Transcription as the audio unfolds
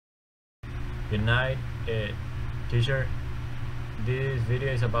Good night, teacher. This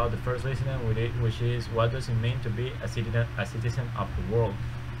video is about the first listening, which is what does it mean to be a citizen of the world.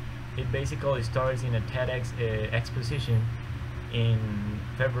 It basically starts in a TEDx exposition in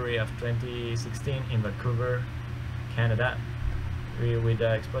February of 2016 in Vancouver, Canada, with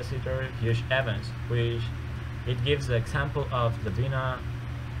the expositor Hugh Evans, which it gives the example of Lavina,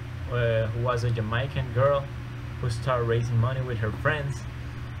 who was a Jamaican girl who started raising money with her friends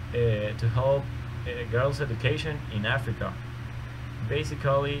to help girls' education in Africa.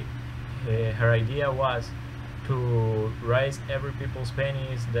 Basically, her idea was to raise every people's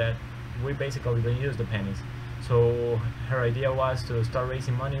pennies that we basically don't use the pennies. So her idea was to start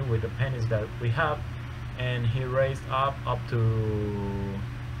raising money with the pennies that we have, and he raised up to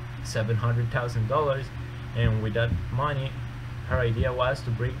 $700,000. And with that money, her idea was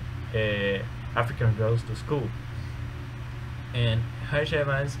to bring African girls to school. And Hugh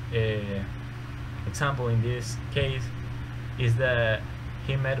Evans' example in this case is that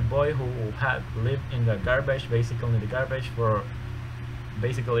he met a boy who had lived in the garbage, basically in the garbage, for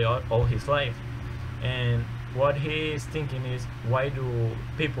basically all his life. And what he is thinking is, why do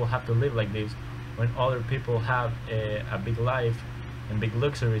people have to live like this when other people have a big life and big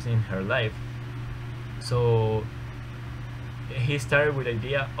luxuries in her life? So he started with the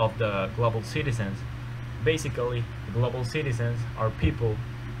idea of the global citizens. Basically, the global citizens are people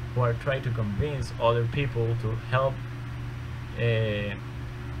who are trying to convince other people to help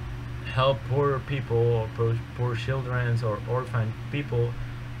poor people, or poor children, or orphan people,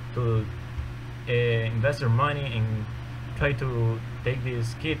 to invest their money and try to take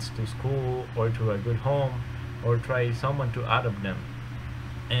these kids to school or to a good home, or try someone to adopt them.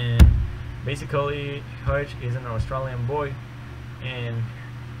 And basically, Hutch is an Australian boy, and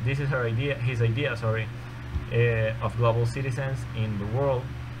this is his idea, of global citizens in the world.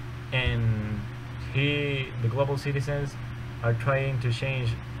 And the global citizens are trying to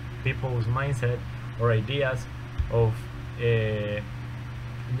change people's mindset or ideas of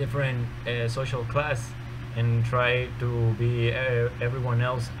different social class, and try to be everyone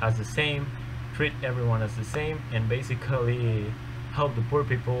else as the same, treat everyone as the same, and basically help the poor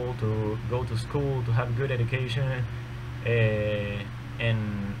people to go to school, to have good education.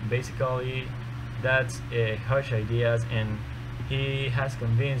 And basically that's Hutch ideas, and he has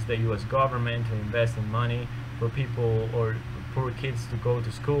convinced the US government to invest in money for people or poor kids to go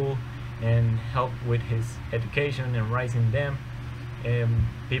to school and help with his education and raising them.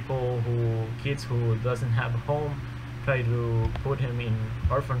 Kids who doesn't have a home, try to put him in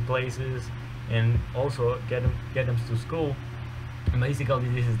orphan places and also get them to school. And basically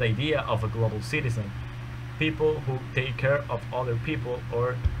this is the idea of a global citizen. People who take care of other people,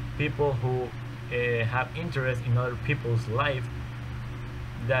 or people who have interest in other people's life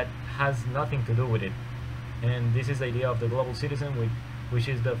that has nothing to do with it. And this is the idea of the global citizen, which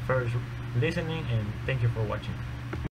is the first listening, and thank you for watching.